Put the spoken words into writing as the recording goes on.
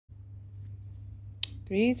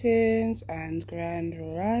Greetings and grand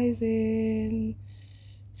rising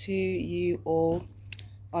to you all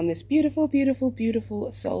on this beautiful, beautiful,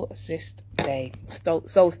 beautiful solstice day.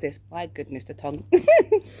 Solstice, my goodness, the tongue.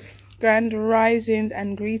 Grand risings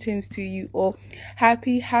and greetings to you all.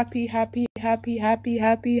 Happy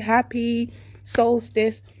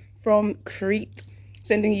solstice from Crete.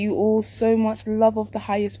 Sending you all so much love of the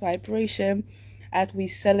highest vibration as we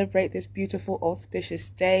celebrate this beautiful auspicious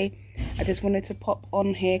day. I just wanted to pop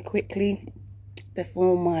on here quickly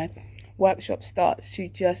before my workshop starts to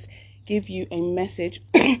just give you a message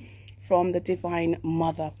from the Divine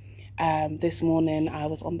Mother. This morning I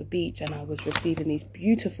was on the beach and I was receiving these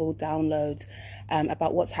beautiful downloads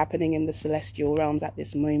about what's happening in the celestial realms at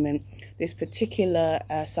this moment. This particular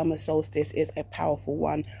summer solstice is a powerful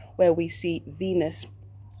one where we see Venus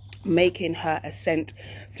making her ascent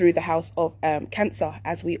through the house of Cancer,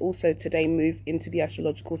 as we also today move into the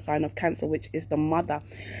astrological sign of Cancer, which is the mother.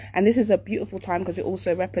 And this is a beautiful time because it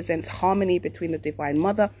also represents harmony between the Divine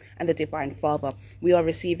Mother and the Divine Father. We are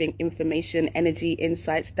receiving information, energy,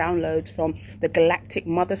 insights, downloads from the Galactic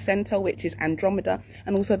Mother Center, which is Andromeda,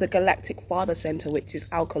 and also the Galactic Father Center, which is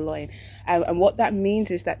Alkaline. And what that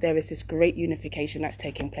means is that there is this great unification that's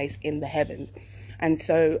taking place in the heavens. And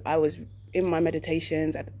so I was in my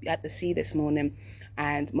meditations at the sea this morning,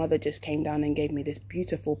 and Mother just came down and gave me this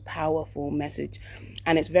beautiful, powerful message,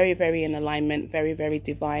 and it's very, very in alignment, very, very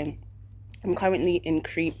divine. I'm currently in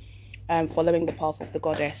Crete, following the path of the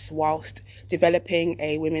goddess, whilst developing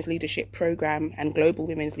a women's leadership program and global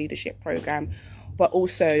women's leadership program. But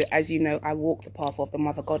also, as you know, I walk the path of the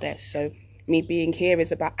mother goddess. So me being here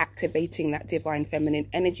is about activating that divine feminine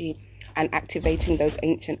energy and activating those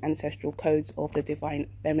ancient ancestral codes of the divine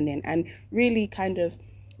feminine, and really kind of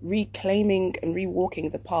reclaiming and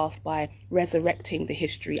rewalking the path by resurrecting the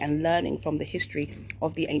history and learning from the history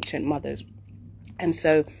of the ancient mothers. And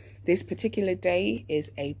so this particular day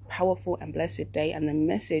is a powerful and blessed day, and the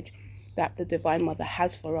message that the Divine Mother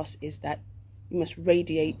has for us is that you must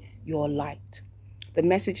radiate your light. The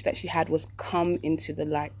message that she had was come into the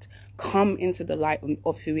light. Come into the light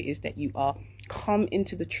of who it is that you are. Come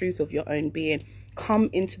into the truth of your own being. Come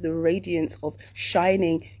into the radiance of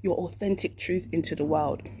shining your authentic truth into the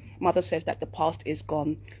world. Mother says that the past is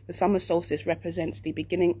gone. The summer solstice represents the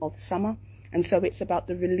beginning of summer. And so it's about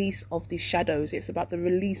the release of the shadows. It's about the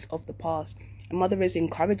release of the past. And Mother is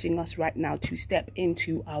encouraging us right now to step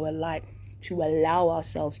into our light, to allow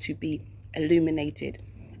ourselves to be illuminated.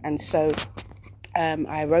 And so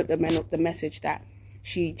I wrote the message that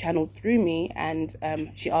she channeled through me, and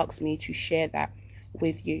she asked me to share that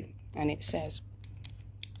with you. And it says,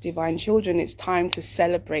 Divine children, it's time to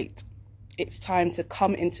celebrate. It's time to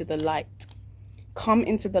come into the light. Come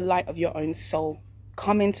into the light of your own soul.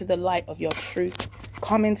 Come into the light of your truth.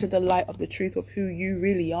 Come into the light of the truth of who you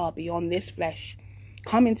really are beyond this flesh.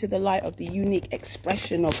 Come into the light of the unique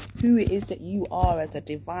expression of who it is that you are as a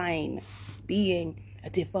divine being, a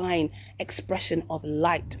divine expression of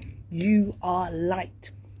light. You are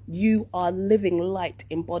light. You are living light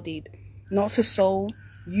embodied, not a soul.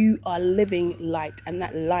 You are living light, and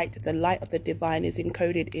that light, the light of the divine, is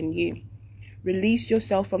encoded in you. Release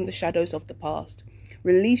yourself from the shadows of the past.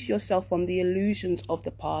 Release yourself from the illusions of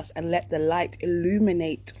the past, and let the light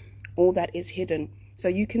illuminate all that is hidden, so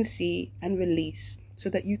you can see and release, so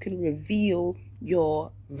that you can reveal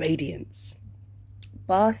your radiance.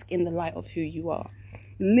 Bask in the light of who you are.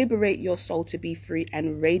 Liberate your soul to be free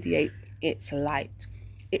and radiate its light.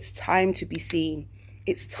 It's time to be seen.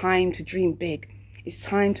 It's time to dream big. It's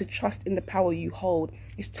time to trust in the power you hold.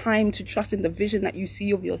 It's time to trust in the vision that you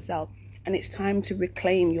see of yourself. And it's time to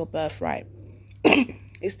reclaim your birthright.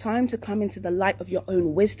 It's time to come into the light of your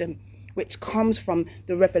own wisdom, which comes from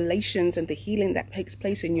the revelations and the healing that takes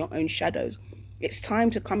place in your own shadows. It's time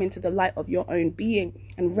to come into the light of your own being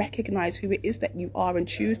and recognize who it is that you are, and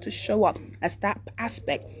choose to show up as that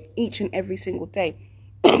aspect each and every single day.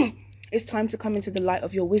 It's time to come into the light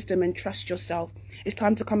of your wisdom and trust yourself. It's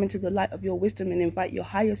time to come into the light of your wisdom and invite your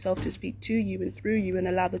higher self to speak to you and through you, and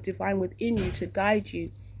allow the divine within you to guide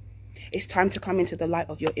you. It's time to come into the light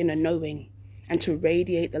of your inner knowing and to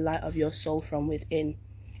radiate the light of your soul from within.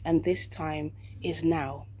 And this time is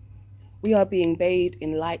now. We are being bathed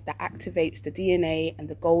in light that activates the DNA and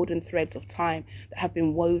the golden threads of time that have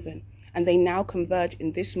been woven, and they now converge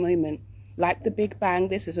in this moment. Like the Big Bang,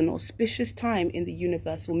 this is an auspicious time in the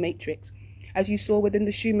universal matrix. As you saw within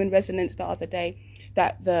the Schumann resonance the other day,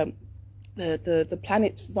 that the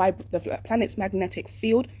planet's magnetic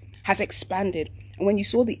field has expanded. And when you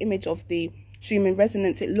saw the image of the Schumann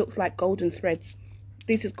resonance, it looks like golden threads.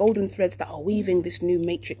 These are golden threads that are weaving this new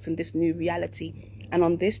matrix and this new reality. And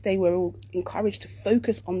on this day, we're all encouraged to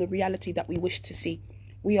focus on the reality that we wish to see.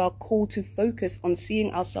 We are called to focus on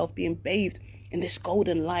seeing ourselves being bathed in this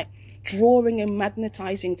golden light, drawing and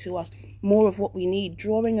magnetizing to us more of what we need,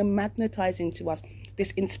 drawing and magnetizing to us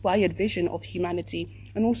this inspired vision of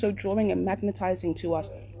humanity, and also drawing and magnetizing to us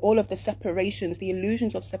all of the separations, the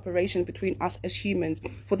illusions of separation between us as humans.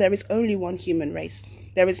 For there is only one human race.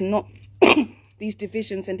 There is not these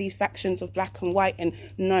divisions and these factions of black and white, and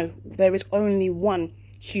no, there is only one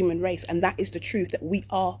human race, and that is the truth, that we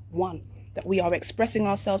are one, that we are expressing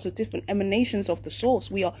ourselves as different emanations of the source.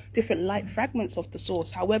 We are different light fragments of the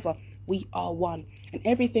source. However, we are one, and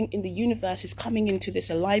everything in the universe is coming into this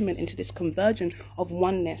alignment, into this convergence of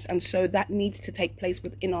oneness, and so that needs to take place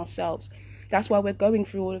within ourselves. That's why we're going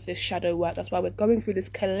through all of this shadow work. That's why we're going through this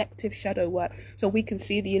collective shadow work, so we can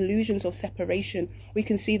see the illusions of separation. We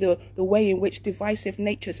can see the way in which divisive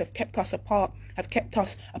natures have kept us apart, have kept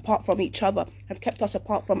us apart from each other, have kept us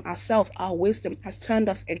apart from ourselves. Our wisdom has turned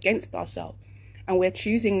us against ourselves, and we're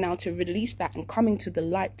choosing now to release that and coming to the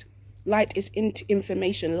light. Light is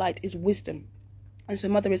information. Light is wisdom. And so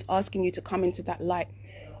Mother is asking you to come into that light.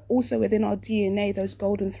 Also within our DNA, those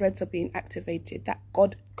golden threads are being activated. That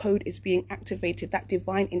God code is being activated. That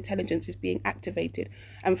divine intelligence is being activated.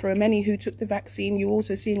 And for many who took the vaccine, you're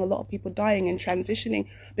also seeing a lot of people dying and transitioning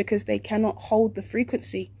because they cannot hold the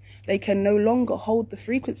frequency. They can no longer hold the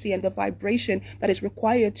frequency and the vibration that is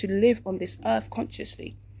required to live on this earth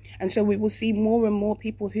consciously. And so we will see more and more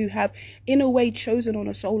people who have, in a way, chosen on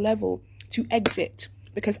a soul level to exit.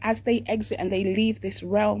 Because as they exit and they leave this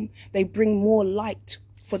realm, they bring more light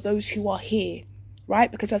for those who are here,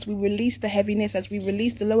 right? Because as we release the heaviness, as we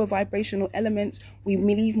release the lower vibrational elements, we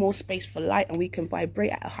leave more space for light, and we can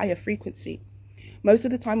vibrate at a higher frequency. Most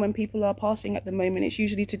of the time when people are passing at the moment, it's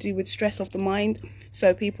usually to do with stress of the mind.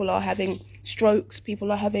 So people are having strokes,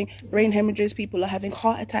 people are having brain hemorrhages, people are having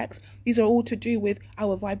heart attacks. These are all to do with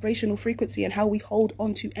our vibrational frequency and how we hold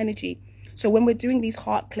on to energy. So when we're doing these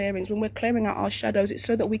heart clearings, when we're clearing out our shadows, it's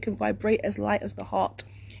so that we can vibrate as light as the heart.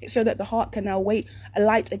 It's so that the heart can now weigh a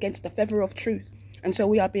light against the feather of truth. And so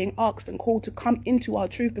we are being asked and called to come into our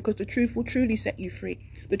truth, because the truth will truly set you free.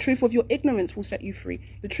 The truth of your ignorance will set you free.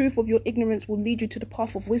 The truth of your ignorance will lead you to the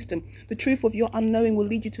path of wisdom. The truth of your unknowing will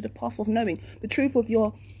lead you to the path of knowing. The truth of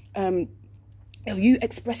your you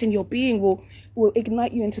expressing your being will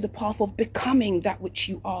ignite you into the path of becoming that which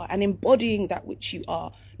you are and embodying that which you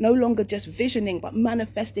are. No longer just visioning, but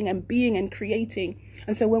manifesting and being and creating.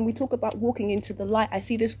 And so when we talk about walking into the light, I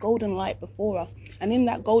see this golden light before us. And in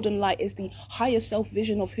that golden light is the higher self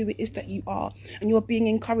vision of who it is that you are. And you're being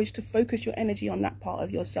encouraged to focus your energy on that part of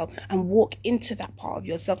yourself and walk into that part of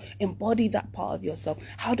yourself. Embody that part of yourself.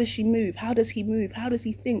 How does she move? How does he move? How does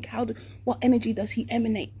he think? What energy does he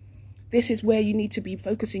emanate? This is where you need to be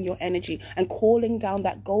focusing your energy and calling down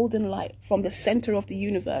that golden light from the center of the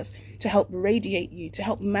universe to help radiate you, to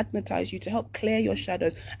help magnetize you, to help clear your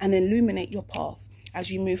shadows and illuminate your path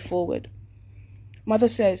as you move forward. Mother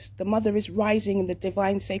says the mother is rising in the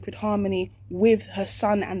divine sacred harmony with her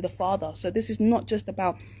son and the father. So this is not just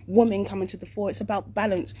about woman coming to the fore, it's about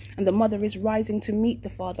balance. And the mother is rising to meet the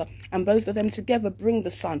father, and both of them together bring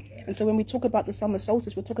the sun. And so when we talk about the summer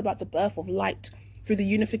solstice, we're talking about the birth of light through the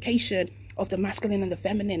unification of the masculine and the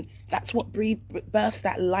feminine. That's what births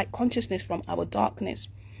that light consciousness from our darkness.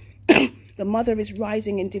 The mother is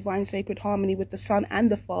rising in divine sacred harmony with the son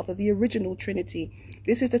and the father, the original trinity.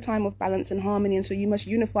 This is the time of balance and harmony, and so you must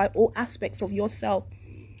unify all aspects of yourself.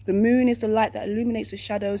 The moon is the light that illuminates the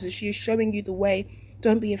shadows, and she is showing you the way.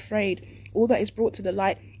 Don't be afraid. All that is brought to the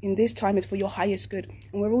light in this time is for your highest good.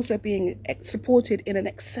 And we're also being supported in an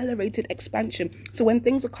accelerated expansion. So when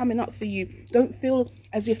things are coming up for you, don't feel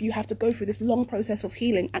as if you have to go through this long process of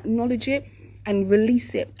healing. Acknowledge it and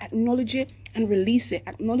release it. Acknowledge it and release it.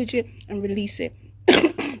 Acknowledge it and release it.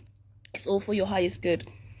 It's all for your highest good.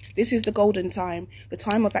 This is the golden time, the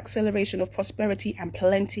time of acceleration of prosperity and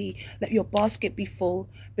plenty. Let your basket be full.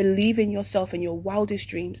 Believe in yourself and your wildest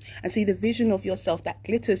dreams, and see the vision of yourself that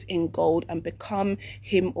glitters in gold, and become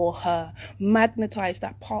him or her. Magnetize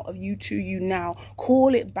that part of you to you now.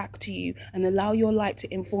 Call it back to you, and allow your light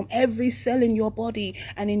to inform every cell in your body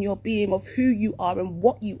and in your being of who you are and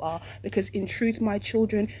what you are. Because in truth, my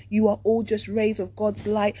children, you are all just rays of God's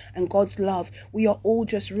light and God's love. We are all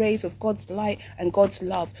just rays of God's light and God's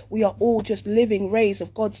love. We are all just living rays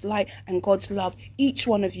of God's light and God's love. Each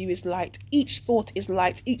one of you is light. Each thought is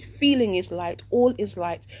light. Each feeling is light. All is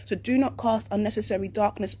light. So do not cast unnecessary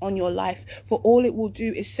darkness on your life, for all it will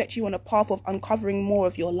do is set you on a path of uncovering more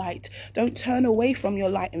of your light. Don't turn away from your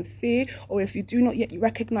light in fear, or if you do not yet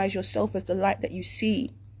recognize yourself as the light that you see.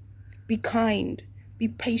 Be kind. Be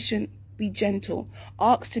patient. be gentle.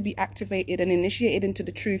 Ask to be activated and initiated into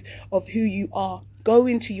the truth of who you are. Go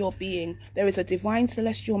into your being. There is a divine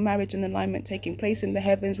celestial marriage and alignment taking place in the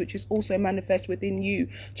heavens, which is also manifest within you.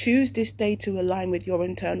 Choose this day to align with your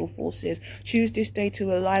internal forces. Choose this day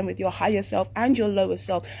to align with your higher self and your lower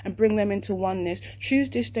self and bring them into oneness. Choose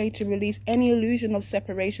this day to release any illusion of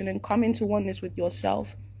separation and come into oneness with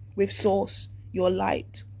yourself, with Source, your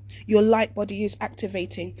light. Your light body is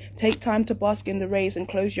activating. Take time to bask in the rays and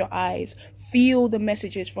close your eyes. Feel the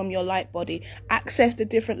messages from your light body. Access the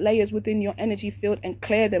different layers within your energy field and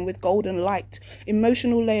clear them with golden light.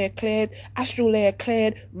 Emotional layer cleared, astral layer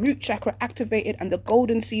cleared, root chakra activated, and the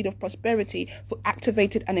golden seed of prosperity for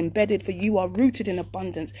activated and embedded, for you are rooted in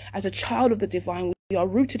abundance. As a child of the divine, we are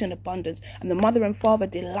rooted in abundance, and the mother and father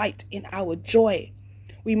delight in our joy.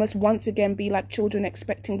 We must once again be like children,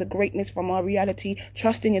 expecting the greatness from our reality,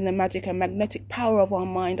 trusting in the magic and magnetic power of our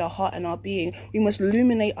mind, our heart, and our being. We must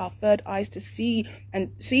illuminate our third eyes to see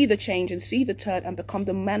the change and see the turn and become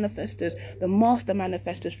the manifestors, the master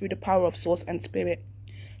manifestors through the power of Source and Spirit.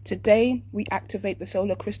 Today, we activate the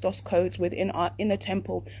solar Christos codes within our inner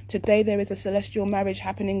temple. Today, there is a celestial marriage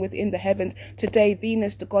happening within the heavens. Today,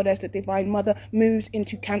 Venus, the goddess, the divine mother, moves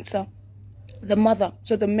into Cancer. The mother,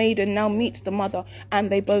 so the maiden now meets the mother,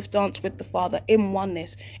 and they both dance with the father in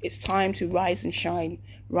oneness. It's time to rise and shine,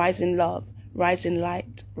 rise in love, rise in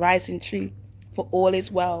light, rise in truth, for all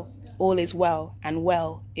is well, and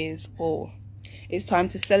well is all. It's time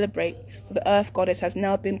to celebrate, for the earth goddess has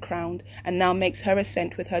now been crowned and now makes her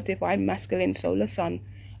ascent with her divine masculine solar sun.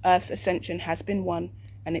 Earth's ascension has been won,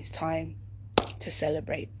 and it's time to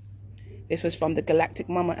celebrate. This was from the Galactic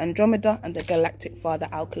Mama Andromeda and the Galactic Father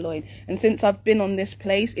Alkaloid. And since I've been in this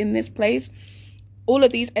place, all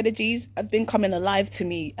of these energies have been coming alive to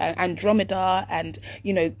me. Andromeda and,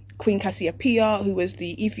 Queen Cassiopeia, who was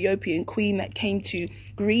the Ethiopian queen that came to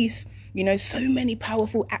Greece. So many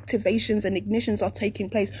powerful activations and ignitions are taking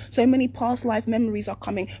place. So many past life memories are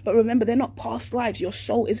coming. But remember, they're not past lives. Your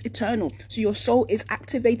soul is eternal. So your soul is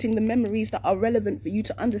activating the memories that are relevant for you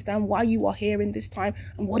to understand why you are here in this time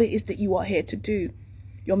and what it is that you are here to do.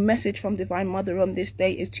 Your message from Divine Mother on this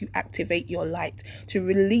day is to activate your light, to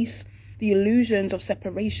release the illusions of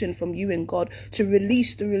separation from you and God, to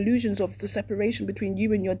release the illusions of the separation between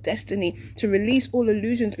you and your destiny, to release all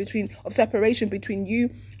illusions of separation between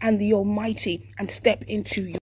you and the Almighty, and step into your